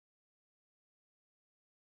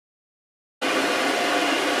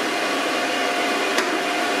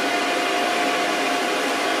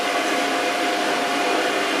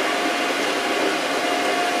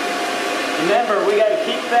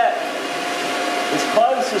as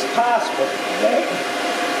close as possible. Okay.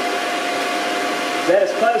 Is that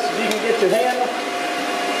as close as you can get your handle?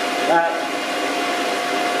 Right.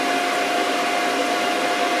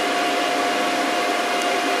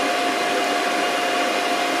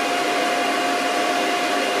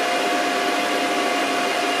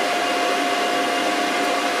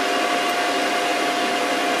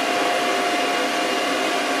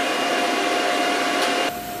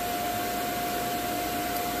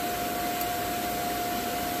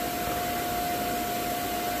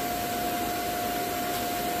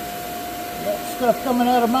 Got stuff coming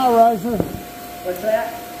out of my riser. What's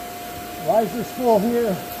that? Riser's full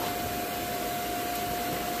here.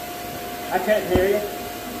 I can't hear you.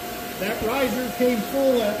 That riser came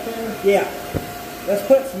full out there. Yeah. Let's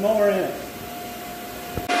put some more in it.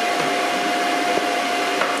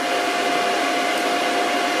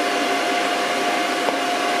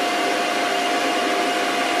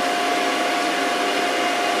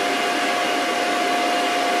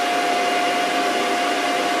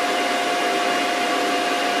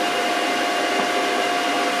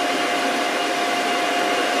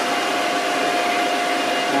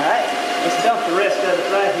 Let's dump the rest of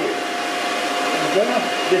it right here.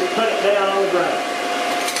 Just put it down on the ground.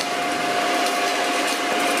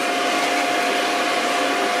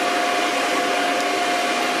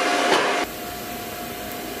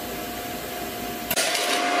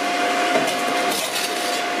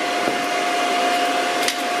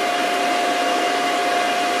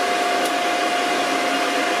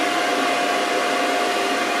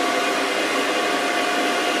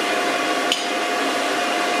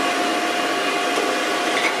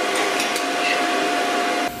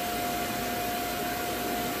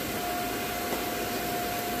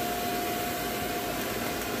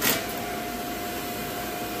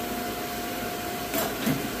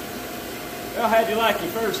 Well, how'd you like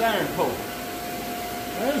your first iron pull?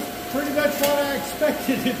 That's pretty much what I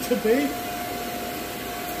expected it to be.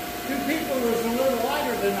 2 people was a little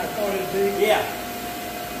lighter than I thought it'd be. Yeah,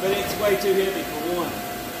 but it's way too heavy for one.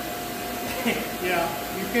 Yeah,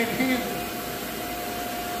 you can't handle it.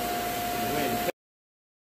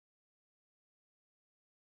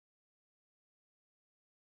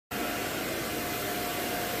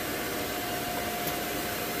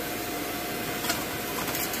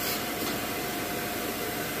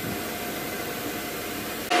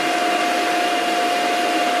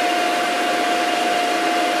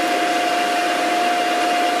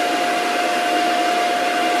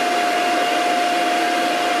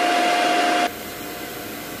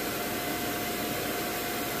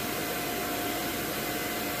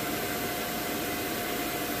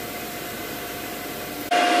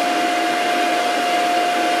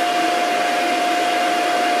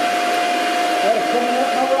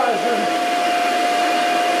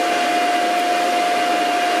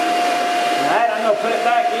 Put it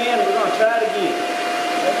back in, we're going to try it again.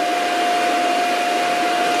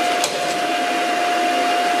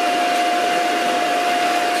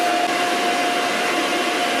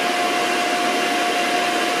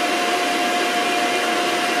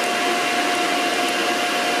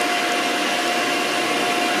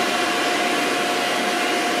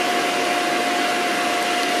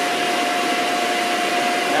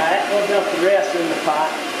 Alright, we'll dump the rest in the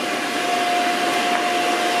pot.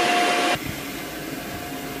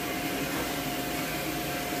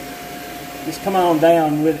 Just come on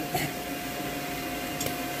down with it.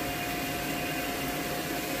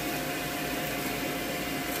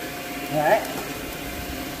 All right.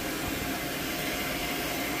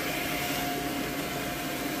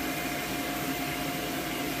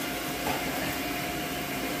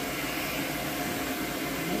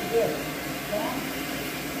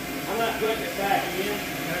 I'm not putting it back in.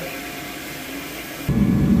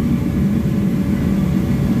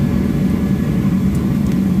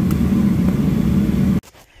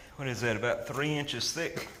 What is that, about 3 inches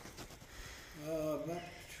thick? About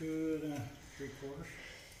 2 3/4.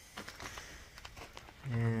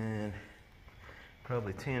 And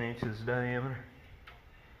probably 10 inches diameter.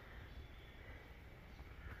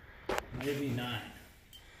 Maybe 9.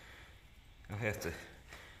 I'll have to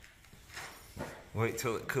wait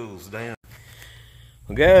till it cools down.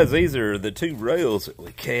 Well guys, these are the 2 rails that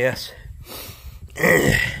we cast.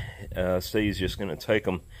 Steve's just going to take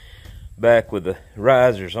them back with the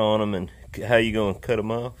risers on them. And how you going to cut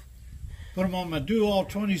them off? Put them on my dual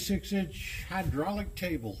 26-inch hydraulic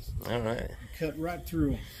table. All right. Cut right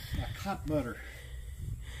through them like hot butter.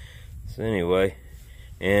 So anyway,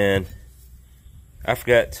 and I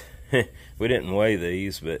forgot, we didn't weigh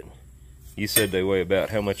these, but you said they weigh about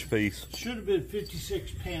how much a piece? Should have been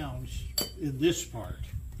 56 pounds in this part.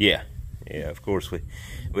 Yeah, Yeah, of course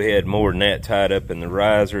we had more than that tied up in the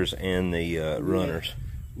risers and the runners.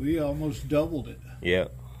 We almost doubled it. Yeah.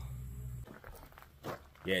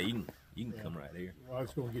 Yeah, you can come right here. Well, I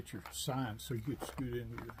was going to get your sign so you could scoot in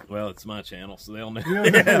here. Well, it's my channel, so they'll know,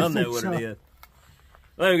 Yeah, they'll know what it is.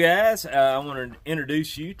 Hello, guys. I want to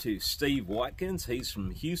introduce you to Steve Watkins. He's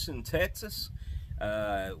from Houston, Texas.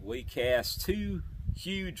 We cast 2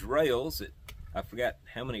 huge rails at, I forgot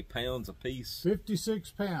how many pounds a piece.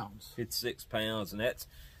 56 pounds. 56 pounds, and that's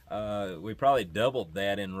we probably doubled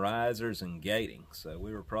that in risers and gating. So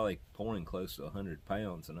we were probably pouring close to 100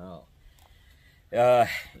 pounds and all.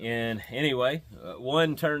 And anyway,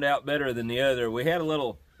 one turned out better than the other. We had a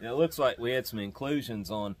little, it looks like we had some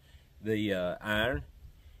inclusions on the iron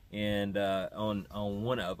and on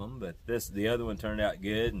one of them, but the other one turned out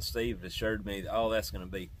good, and Steve assured me that, oh, that's going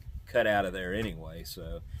to be cut out of there anyway,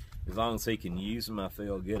 so as long as he can use them, I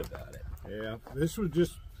feel good about it. Yeah, this was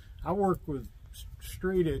just, I work with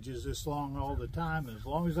straight edges this long all the time, and as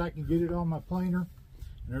long as I can get it on my planer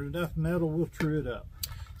and there's enough metal, we'll true it up.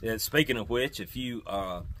 Yeah, speaking of which, if you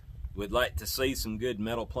would like to see some good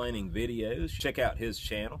metal planing videos, check out his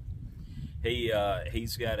channel.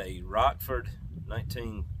 He's got a Rockford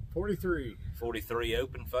 1943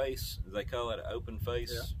 open face. They call it an open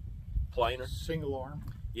face planer. Single arm.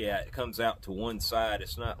 Yeah, it comes out to one side.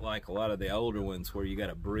 It's not like a lot of the older ones where you got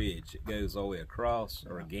a bridge. It goes all the way across,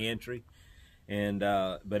 or a gantry. And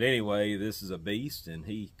but anyway, this is a beast, and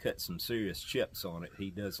he cut some serious chips on it. He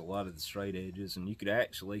does a lot of the straight edges, and you could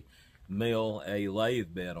actually mill a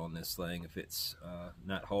lathe bed on this thing if it's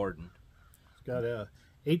not hardened. It's got a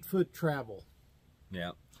 8-foot travel.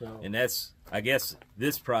 Yeah, so. And that's, I guess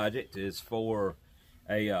this project is for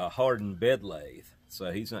a hardened bed lathe,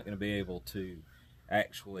 so he's not going to be able to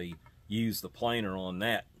actually use the planer on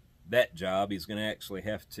that job. He's going to actually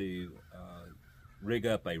have to rig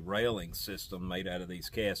up a railing system made out of these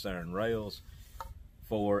cast iron rails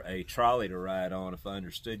for a trolley to ride on, if I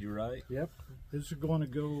understood you right. Yep. This is going to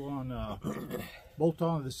go on, bolt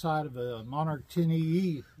on the side of a Monarch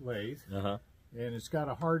 10EE lathe. And it's got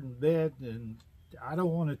a hardened bed, and I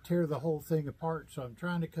don't want to tear the whole thing apart, so I'm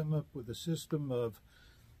trying to come up with a system of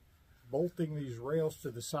bolting these rails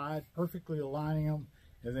to the side, perfectly aligning them,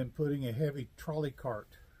 and then putting a heavy trolley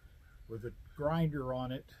cart with a grinder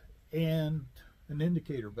on it and an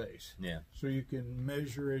indicator base. Yeah. So you can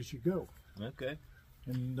measure as you go. Okay.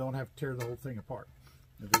 And you don't have to tear the whole thing apart.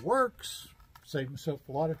 If it works, save myself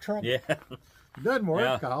a lot of trouble. Yeah. If it doesn't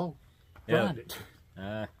work, I'll grind it.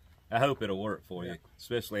 I hope it'll work for you,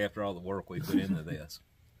 especially after all the work we put into this.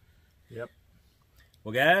 Yep.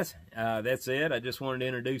 Well, guys, that's it. I just wanted to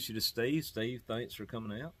introduce you to Steve. Steve, thanks for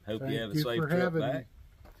coming out. Hope you have a safe trip back.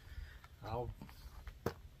 I'll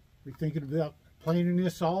be thinking about planing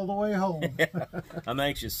this all the way home. I'm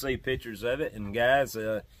anxious to see pictures of it. And guys,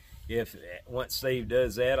 if once Steve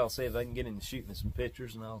does that, I'll see if I can get him to shoot me some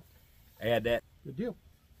pictures, and I'll add that. Good deal.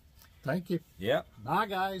 Thank you. Yep. Bye,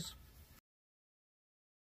 guys.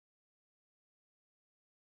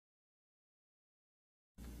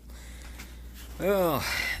 Well,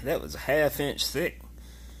 that was a 1/2 inch thick,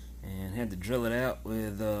 and had to drill it out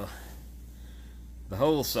with the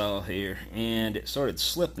hole saw here, and it started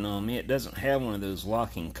slipping on me. It doesn't have one of those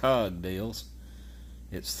locking cog deals.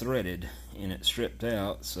 It's threaded and it's stripped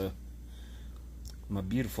out, so my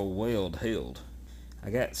beautiful weld held. I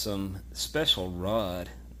got some special rod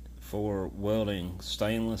for welding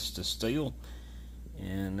stainless to steel,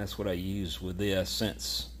 and that's what I use with this,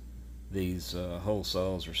 since these hole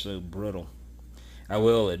saws are so brittle. I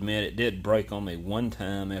will admit it did break on me one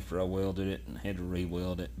time after I welded it and had to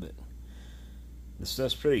re-weld it, but the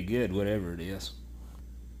stuff's pretty good, whatever it is.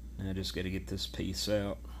 Now I just got to get this piece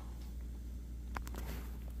out.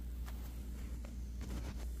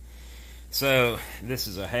 So this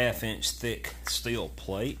is a 1/2 inch thick steel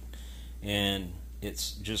plate, and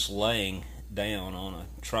it's just laying down on a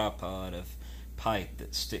tripod of pipe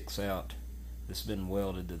that sticks out, that's been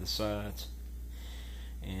welded to the sides.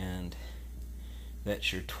 And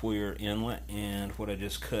that's your tweer inlet, and what I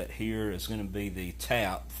just cut here is going to be the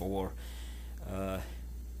tap for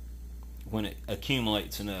when it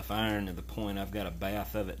accumulates enough iron to the point I've got a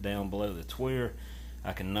bath of it down below the tweer.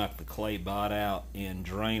 I can knock the clay bot out and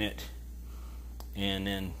drain it, and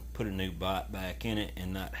then put a new bot back in it,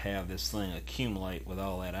 and not have this thing accumulate with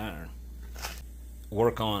all that iron.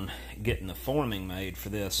 Work on getting the forming made for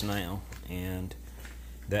this now, and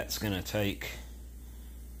that's going to take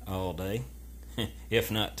all day,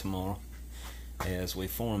 if not tomorrow, as we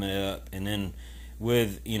form it up. And then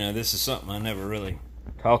with, this is something I never really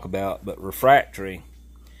talk about, but refractory,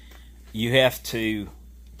 you have to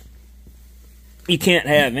you can't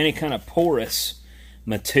have any kind of porous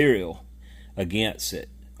material against it,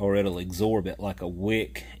 or it'll absorb it like a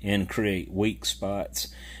wick and create weak spots.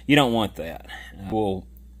 You don't want that. We'll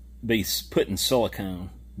be putting silicone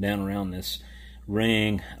down around this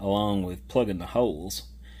ring along with plugging the holes,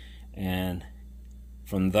 and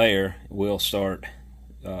from there we'll start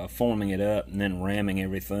forming it up and then ramming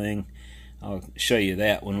everything. I'll show you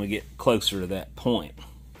that when we get closer to that point.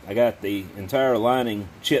 I got the entire lining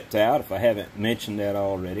chipped out, if I haven't mentioned that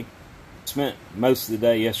already. Spent most of the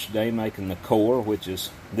day yesterday making the core, which is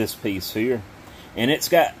this piece here, and it's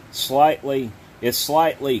slightly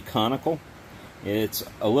conical. It's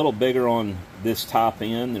a little bigger on this top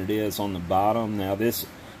end than it is on the bottom. Now this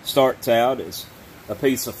starts out as a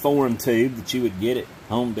piece of form tube that you would get at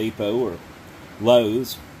Home Depot or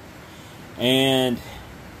Lowe's, and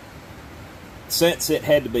since it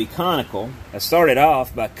had to be conical, I started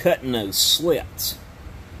off by cutting those slits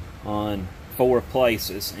on 4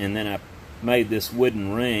 places, and then I made this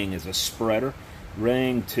wooden ring as a spreader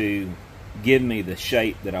ring to give me the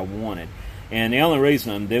shape that I wanted. And the only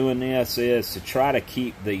reason I'm doing this is to try to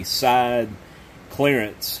keep the side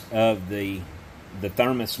clearance of the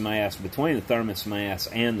thermos mass, between the thermos mass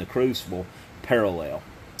and the crucible, parallel,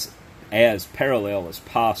 as parallel as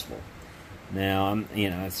possible. Now,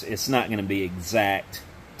 it's not going to be exact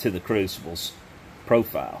to the crucible's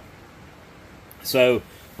profile. So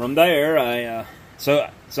from there, so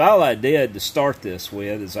all I did to start this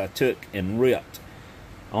with is I took and ripped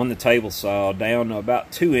on the table saw down to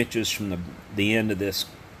about 2 inches from the end of this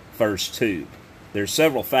first tube. There's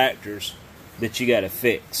several factors that you got to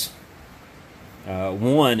fix.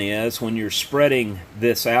 One is when you're spreading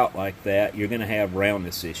this out like that, you're going to have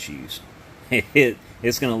roundness issues.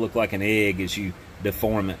 It's going to look like an egg as you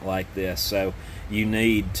deform it like this. So you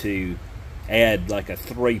need to add like a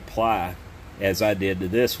 3-ply, as I did to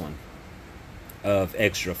this one, of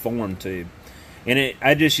extra form tube. And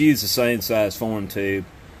I just use the same size form tube.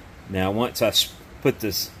 Now once I put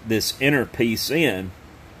this inner piece in,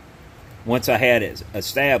 once I had it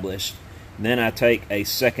established, then I take a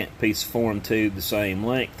second piece of form tube the same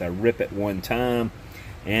length, I rip it one time,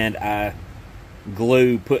 and I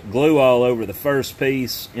put glue all over the first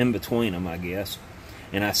piece, in between them I guess,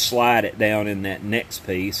 and I slide it down in that next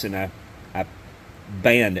piece, and I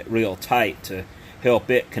band it real tight to help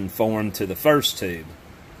it conform to the first tube.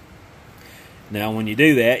 Now when you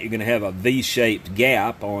do that, you're going to have a V-shaped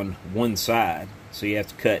gap on one side, so you have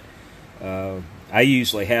to cut, I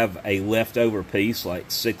usually have a leftover piece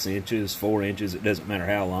like 6 inches, 4 inches, it doesn't matter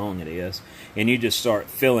how long it is, and you just start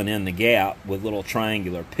filling in the gap with little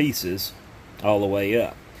triangular pieces all the way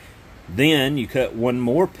up. Then you cut one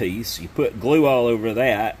more piece, you put glue all over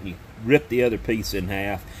that, you rip the other piece in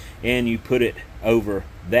half, and you put it over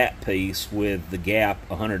that piece with the gap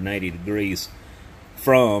 180 degrees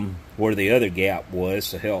from where the other gap was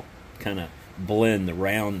to help kind of blend the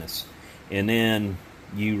roundness. And then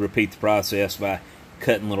you repeat the process by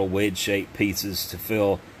cutting little wedge-shaped pieces to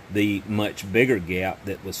fill the much bigger gap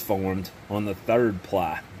that was formed on the 3rd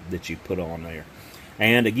ply that you put on there.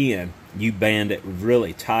 And again, you band it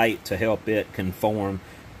really tight to help it conform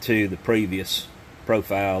to the previous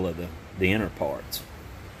profile of the inner parts.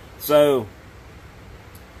 So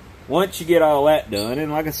once you get all that done,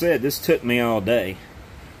 and like I said, this took me all day,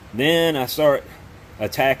 then I start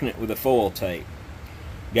attacking it with a foil tape.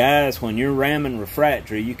 Guys, when you're ramming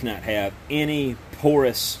refractory, you cannot have any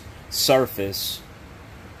porous surface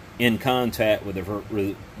in contact with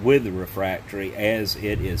the refractory as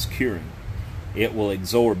it is curing. It will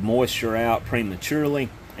absorb moisture out prematurely,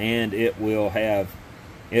 and it will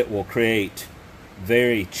create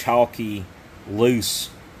very chalky, loose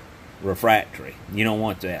refractory. You don't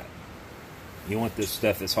want that. You want this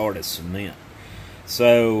stuff as hard as cement.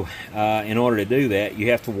 So in order to do that,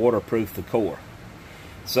 you have to waterproof the core.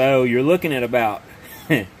 So you're looking at about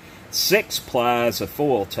 6 plies of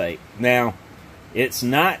foil tape. Now, it's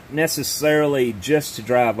not necessarily just to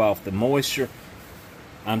drive off the moisture.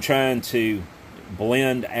 I'm trying to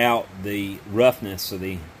blend out the roughness of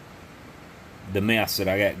the mess that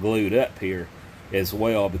I got glued up here as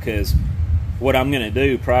well, because what I'm going to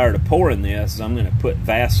do prior to pouring this is I'm going to put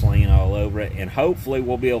Vaseline all over it, and hopefully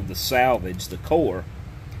we'll be able to salvage the core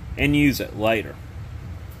and use it later.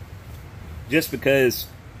 Just because,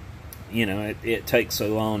 you know, it takes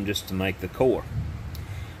so long just to make the core.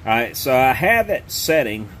 Alright, so I have it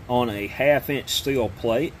setting on a 1/2 inch steel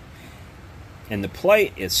plate, and the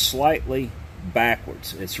plate is slightly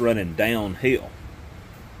backwards. It's running downhill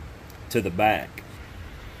to the back.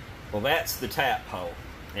 Well, that's the tap hole,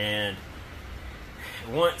 and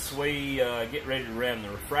once we get ready to ram the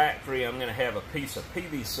refractory, I'm going to have a piece of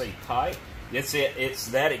PVC pipe It's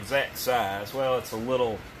that exact size. Well, it's a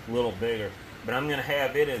little bigger, but I'm going to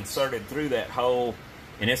have it inserted through that hole,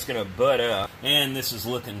 and it's going to butt up. And this is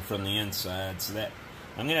looking from the inside, so that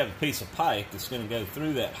I'm going to have a piece of pipe that's going to go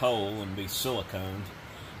through that hole and be siliconed,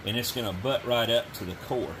 and it's going to butt right up to the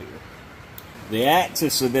core here. The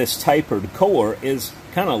axis of this tapered core is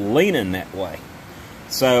kind of leaning that way,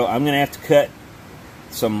 so I'm going to have to cut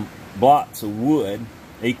some blocks of wood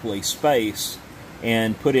equally spaced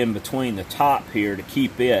and put in between the top here to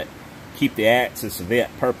keep the axis of it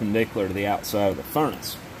perpendicular to the outside of the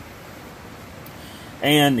furnace,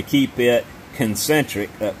 and to keep it concentric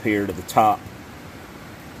up here to the top.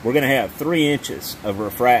 We're going to have 3 inches of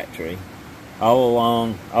refractory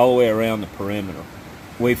all the way around the perimeter.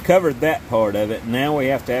 We've covered that part of it. Now we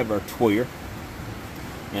have to have our tweer,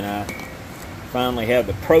 and I finally have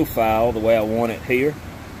the profile the way I want it here.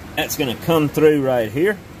 That's going to come through right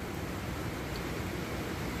here,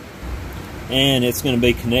 and it's going to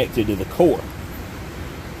be connected to the core.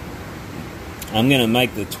 I'm going to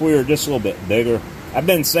make the tweer just a little bit bigger. I've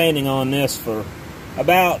been sanding on this for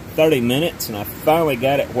about 30 minutes, and I finally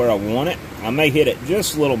got it where I want it. I may hit it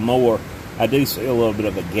just a little more. I do see a little bit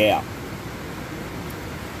of a gap.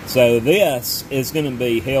 So this is going to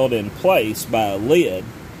be held in place by a lid.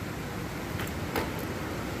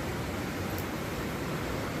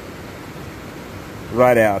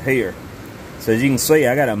 Right out here. So as you can see,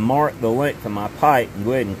 I got to mark the length of my pipe and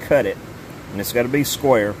go ahead and cut it. And it's got to be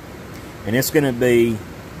square. And it's going to be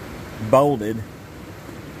bolted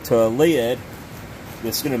to a lid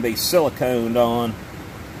that's going to be siliconed on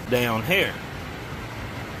down here.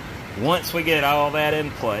 Once we get all that in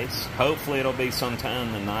place, hopefully it'll be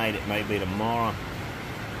sometime tonight, it may be tomorrow.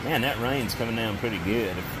 Man, that rain's coming down pretty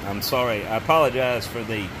good. I'm sorry, I apologize for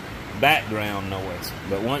the background noise,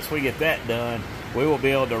 but once we get that done, we will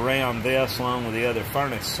be able to round this along with the other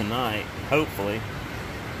furnace tonight, hopefully,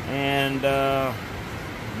 and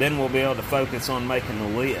then we'll be able to focus on making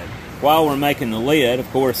the lid. While we're making the lid, of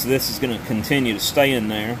course, this is going to continue to stay in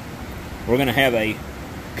there. We're going to have a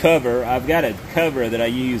cover. I've got a cover that I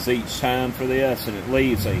use each time for this, and it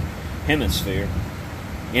leaves a hemisphere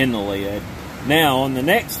in the lid. Now, on the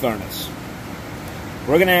next furnace,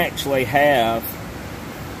 we're going to actually have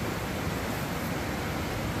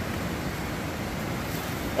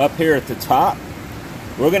up here at the top,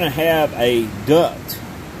 we're going to have a duct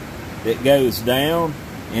that goes down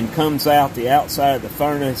and comes out the outside of the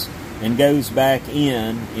furnace and goes back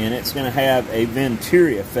in, and it's going to have a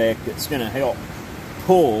venturi effect that's going to help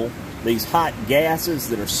pull these hot gases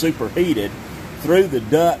that are superheated through the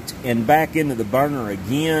duct and back into the burner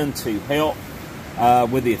again to help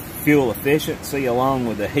with the fuel efficiency along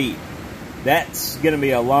with the heat. That's going to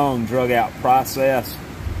be a long drug out process,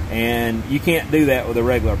 and you can't do that with a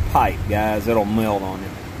regular pipe, guys. It'll melt on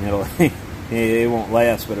you. It won't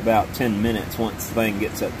last but about 10 minutes once the thing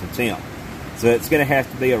gets up to temp. So it's going to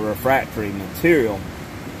have to be a refractory material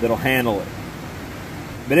that'll handle it.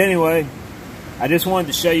 But anyway, I just wanted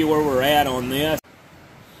to show you where we're at on this.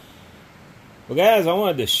 Well, guys, I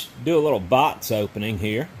wanted to do a little box opening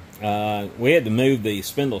here. We had to move the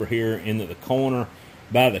spindle here into the corner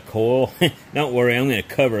by the coil. Don't worry, I'm going to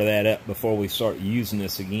cover that up before we start using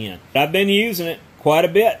this again. I've been using it quite a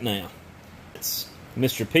bit now.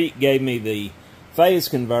 Mr. Pete gave me the phase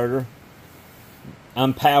converter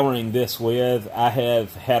I'm powering this with. I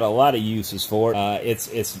have had a lot of uses for it.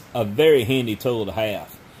 It's a very handy tool to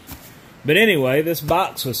have. But anyway, this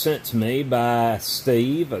box was sent to me by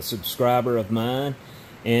Steve, a subscriber of mine.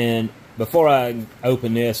 And before I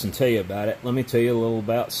open this and tell you about it, let me tell you a little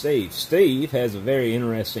about Steve. Steve has a very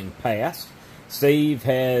interesting past. Steve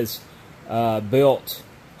has built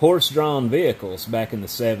horse-drawn vehicles back in the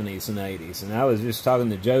 70s and 80s. And I was just talking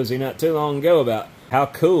to Josie not too long ago about how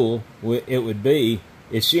cool it would be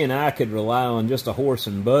if she and I could rely on just a horse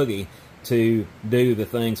and buggy to do the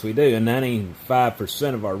things we do. And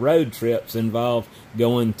 95% of our road trips involve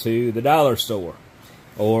going to the dollar store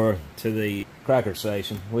or to the cracker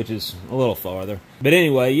station, which is a little farther. But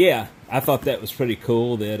anyway, yeah, I thought that was pretty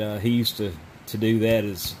cool that he used to do that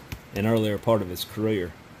as an earlier part of his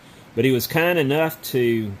career. But he was kind enough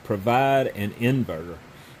to provide an inverter.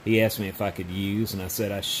 He asked me if I could use, and I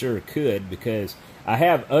said I sure could, because I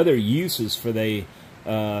have other uses for the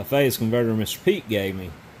phase converter Mr. Pete gave me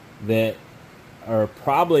that are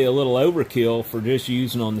probably a little overkill for just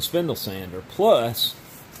using on the spindle sander. Plus,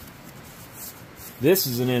 this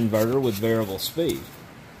is an inverter with variable speed.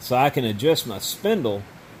 So I can adjust my spindle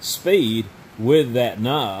speed with that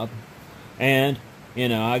knob. And, you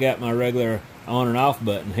know, I got my regular on and off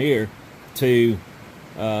button here to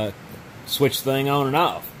switch the thing on and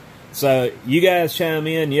off. So you guys chime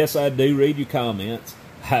in. Yes, I do read your comments.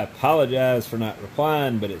 I apologize for not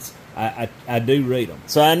replying, but I do read them.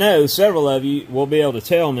 So I know several of you will be able to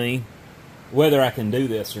tell me whether I can do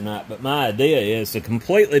this or not. But my idea is to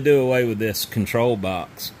completely do away with this control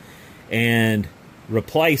box and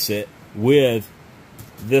replace it with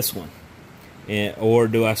this one. Or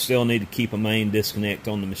do I still need to keep a main disconnect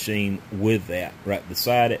on the machine with that right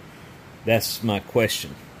beside it? That's my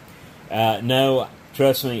question. No,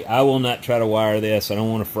 trust me, I will not try to wire this. I don't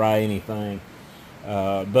want to fry anything.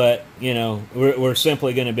 But, you know, we're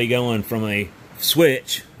simply going to be going from a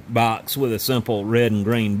switch box with a simple red and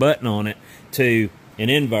green button on it to an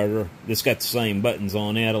inverter that's got the same buttons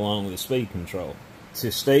on it along with the speed control. So,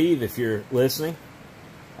 Steve, if you're listening,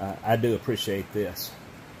 I do appreciate this.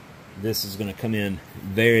 This is going to come in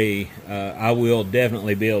very, I will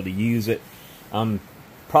definitely be able to use it. I'm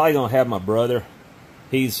probably going to have my brother.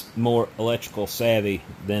 He's more electrical savvy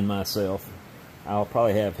than myself. I'll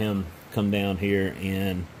probably have him come down here,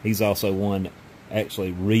 and he's also one that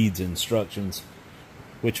actually reads instructions,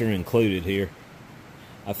 which are included here.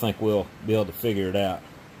 I think we'll be able to figure it out.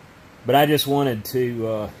 But I just wanted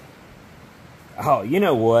to, oh, you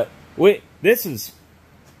know what?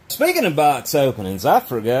 Speaking of box openings, I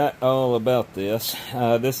forgot all about this.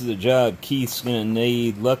 This is a job Keith's going to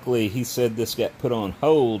need. Luckily, he said this got put on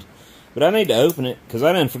hold, but I need to open it because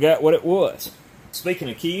I done forgot what it was. Speaking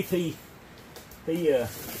of Keith, he's going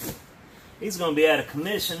to be out of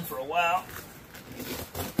commission for a while.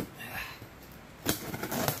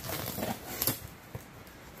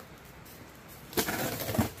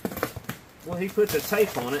 Well, he put the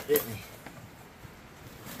tape on it, didn't he?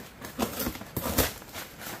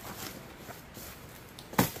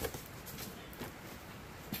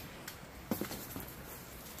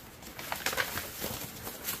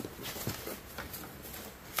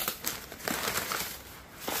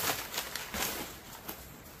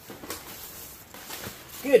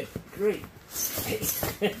 Good grief.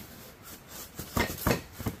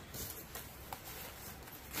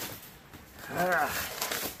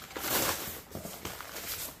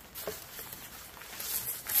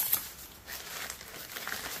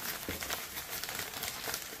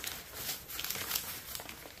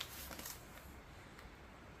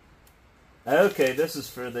 Okay, this is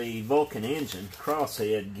for the Vulcan engine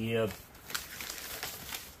crosshead gib.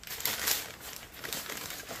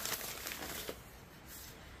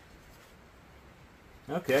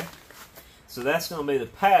 Okay, so that's going to be the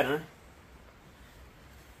pattern.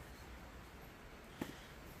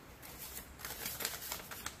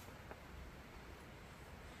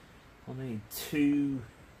 We'll need two.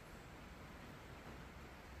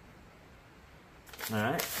 All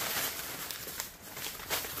right.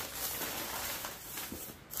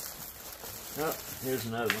 Oh, here's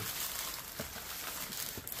another one.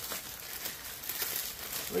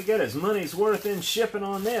 We got his money's worth in shipping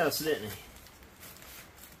on this, didn't he?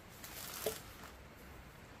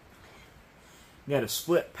 Got a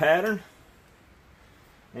split pattern,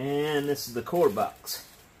 and this is the core box.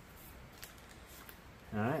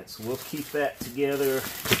 Alright, so we'll keep that together.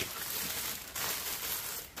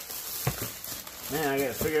 Now I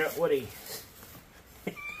gotta figure out what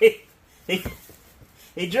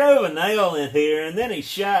he drove a nail in here, and then he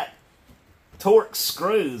shot Torx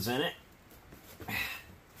screws in it.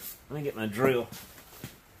 Let me get my drill.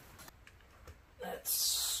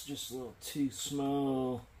 That's just a little too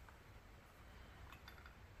small.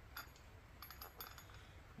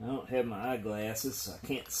 I don't have my eyeglasses, so I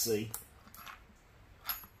can't see.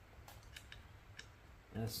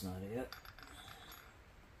 That's not it.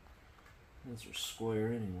 Those are square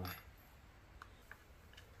anyway.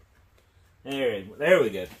 There we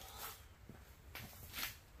go.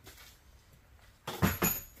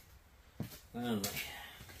 Finally.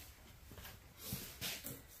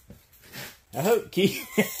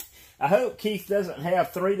 I hope Keith doesn't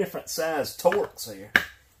have 3 different size Torx here.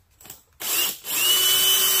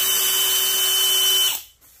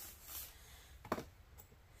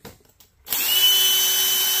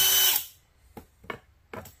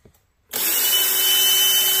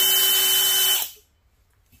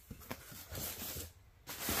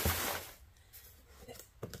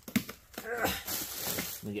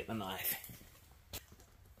 Let me get my knife.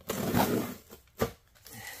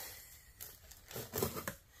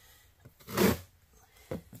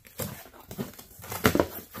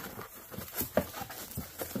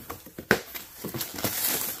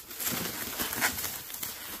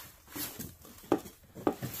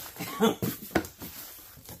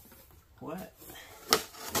 What?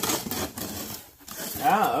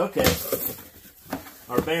 Ah, okay.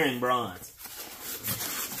 Our bearing bronze.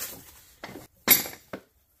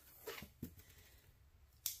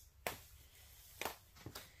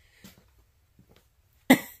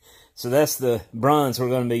 So that's the bronze we're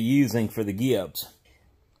going to be using for the gibs.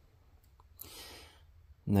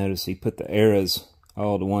 Notice he put the arrows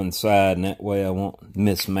all to one side, and that way I won't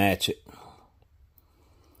mismatch it.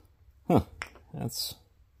 Huh, that's...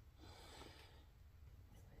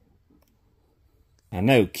 I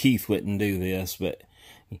know Keith wouldn't do this, but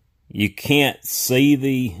you can't see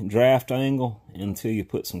the draft angle until you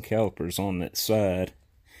put some calipers on that side.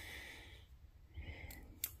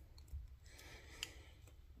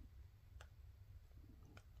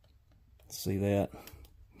 See that?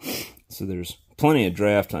 So there's plenty of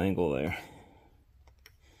draft angle there.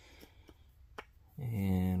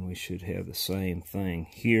 And we should have the same thing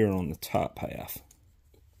here on the top half.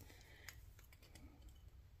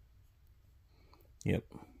 Yep.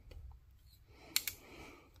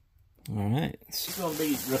 Alright. It's going to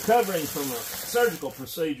be recovering from a surgical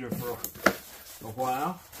procedure for a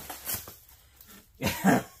while.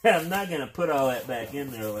 I'm not going to put all that back in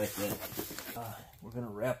there like that. We're going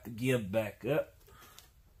to wrap the gib back up.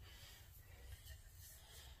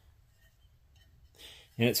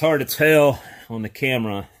 And it's hard to tell on the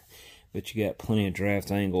camera, but you got plenty of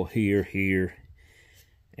draft angle here, here,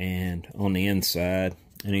 and on the inside.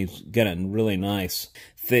 And he's got a really nice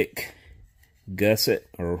thick gusset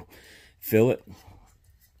or fillet.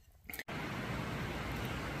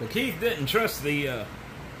 But Keith didn't trust the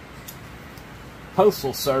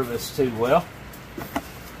Postal Service too well.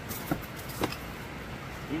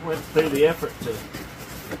 He went through the effort to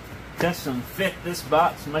custom fit this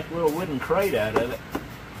box and make a little wooden crate out of it.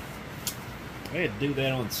 I had to do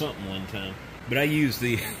that on something one time. But I use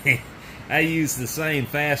the I use the same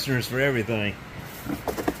fasteners for everything.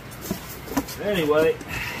 Anyway,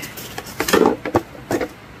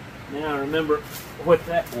 now I remember what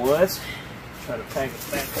that was. Try to pack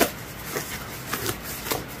it back up.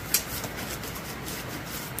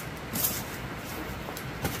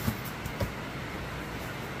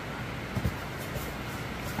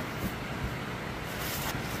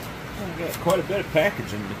 I got quite a bit of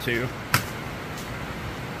packaging material.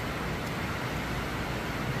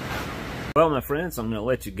 Well, my friends, I'm going to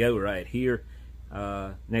let you go right here.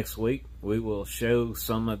 Next week, we will show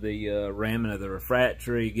some of the ramming of the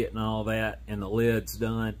refractory, getting all that and the lids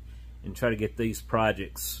done, and try to get these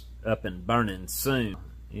projects up and burning soon.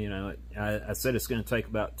 You know, I said it's going to take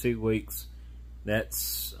about 2 weeks.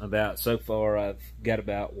 That's about, so far, I've got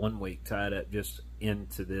about 1 week tied up just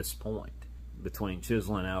into this point, between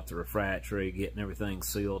chiseling out the refractory, getting everything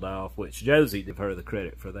sealed off, which Josie gave her the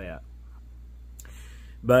credit for that.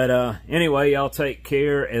 But anyway, y'all take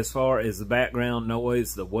care. As far as the background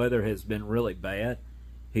noise, the weather has been really bad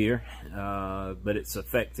here, but it's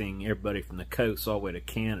affecting everybody from the coast all the way to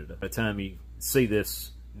Canada. By the time you see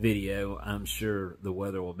this video, I'm sure the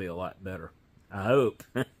weather will be a lot better. I hope.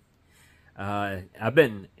 I've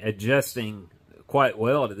been adjusting quite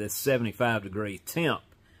well to this 75-degree temp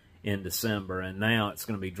in December, and now it's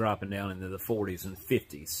going to be dropping down into the 40s and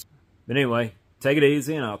 50s. But anyway, take it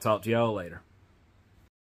easy, and I'll talk to y'all later.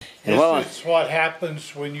 This is what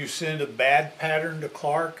happens when you send a bad pattern to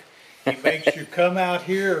Clark. He makes you come out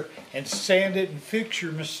here and sand it and fix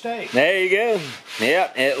your mistake. There you go.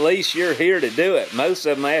 Yep, at least you're here to do it. Most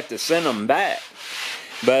of them I have to send them back.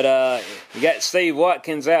 But you got Steve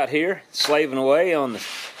Watkins out here slaving away on the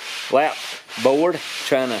lap board,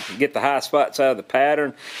 trying to get the high spots out of the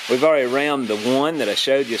pattern. We've already rammed the one that I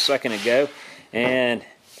showed you a second ago, and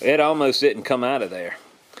it almost didn't come out of there.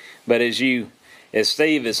 But as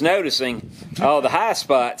Steve is noticing, all the high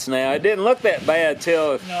spots now, it didn't look that bad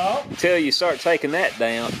till you start taking that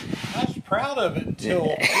down. I was proud of it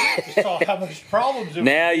until I saw how much problems it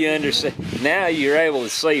now you understand. Now you're able to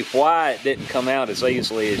see why it didn't come out as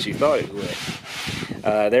easily as you thought it would.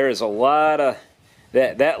 There is a lot of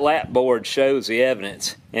that lap board shows the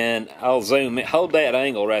evidence, and I'll zoom in. Hold that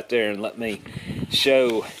angle right there and let me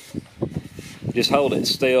show. Just hold it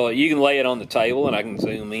still. You can lay it on the table and I can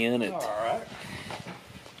zoom in. All right.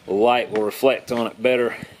 The light will reflect on it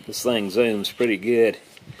better. This thing zooms pretty good.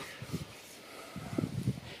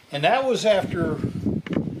 And that was after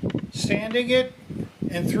sanding it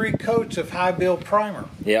and 3 coats of high build primer.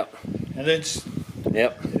 Yep. And then it's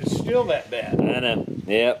still that bad. I know.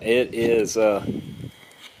 Yep, it is.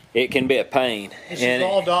 It can be a pain. This is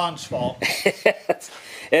all Don's fault.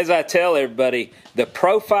 As I tell everybody, the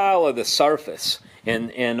profile of the surface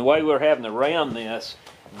and the way we're having to ram this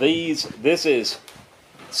is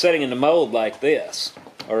setting in the mold like this,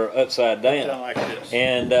 or upside down. Like this.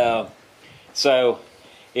 And so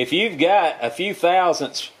if you've got a few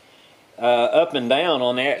thousandths up and down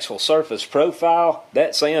on the actual surface profile,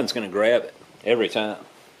 that sand's going to grab it every time.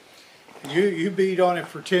 You beat on it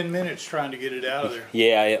for 10 minutes trying to get it out of there.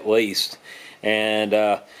 Yeah, at least. And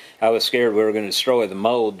I was scared we were going to destroy the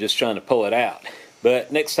mold just trying to pull it out.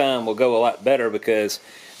 But next time we'll go a lot better, because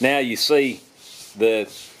now you see what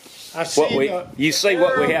we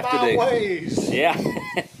have to do. Ways. Yeah.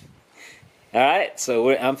 All right,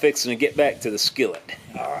 so I'm fixing to get back to the skillet.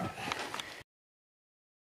 All right.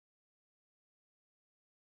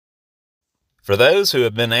 For those who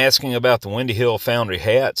have been asking about the Windy Hill Foundry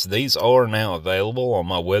hats, these are now available on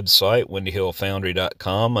my website,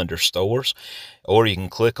 windyhillfoundry.com, under stores, or you can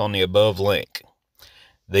click on the above link.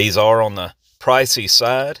 These are on the pricey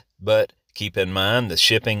side, but keep in mind the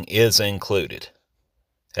shipping is included.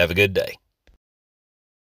 Have a good day.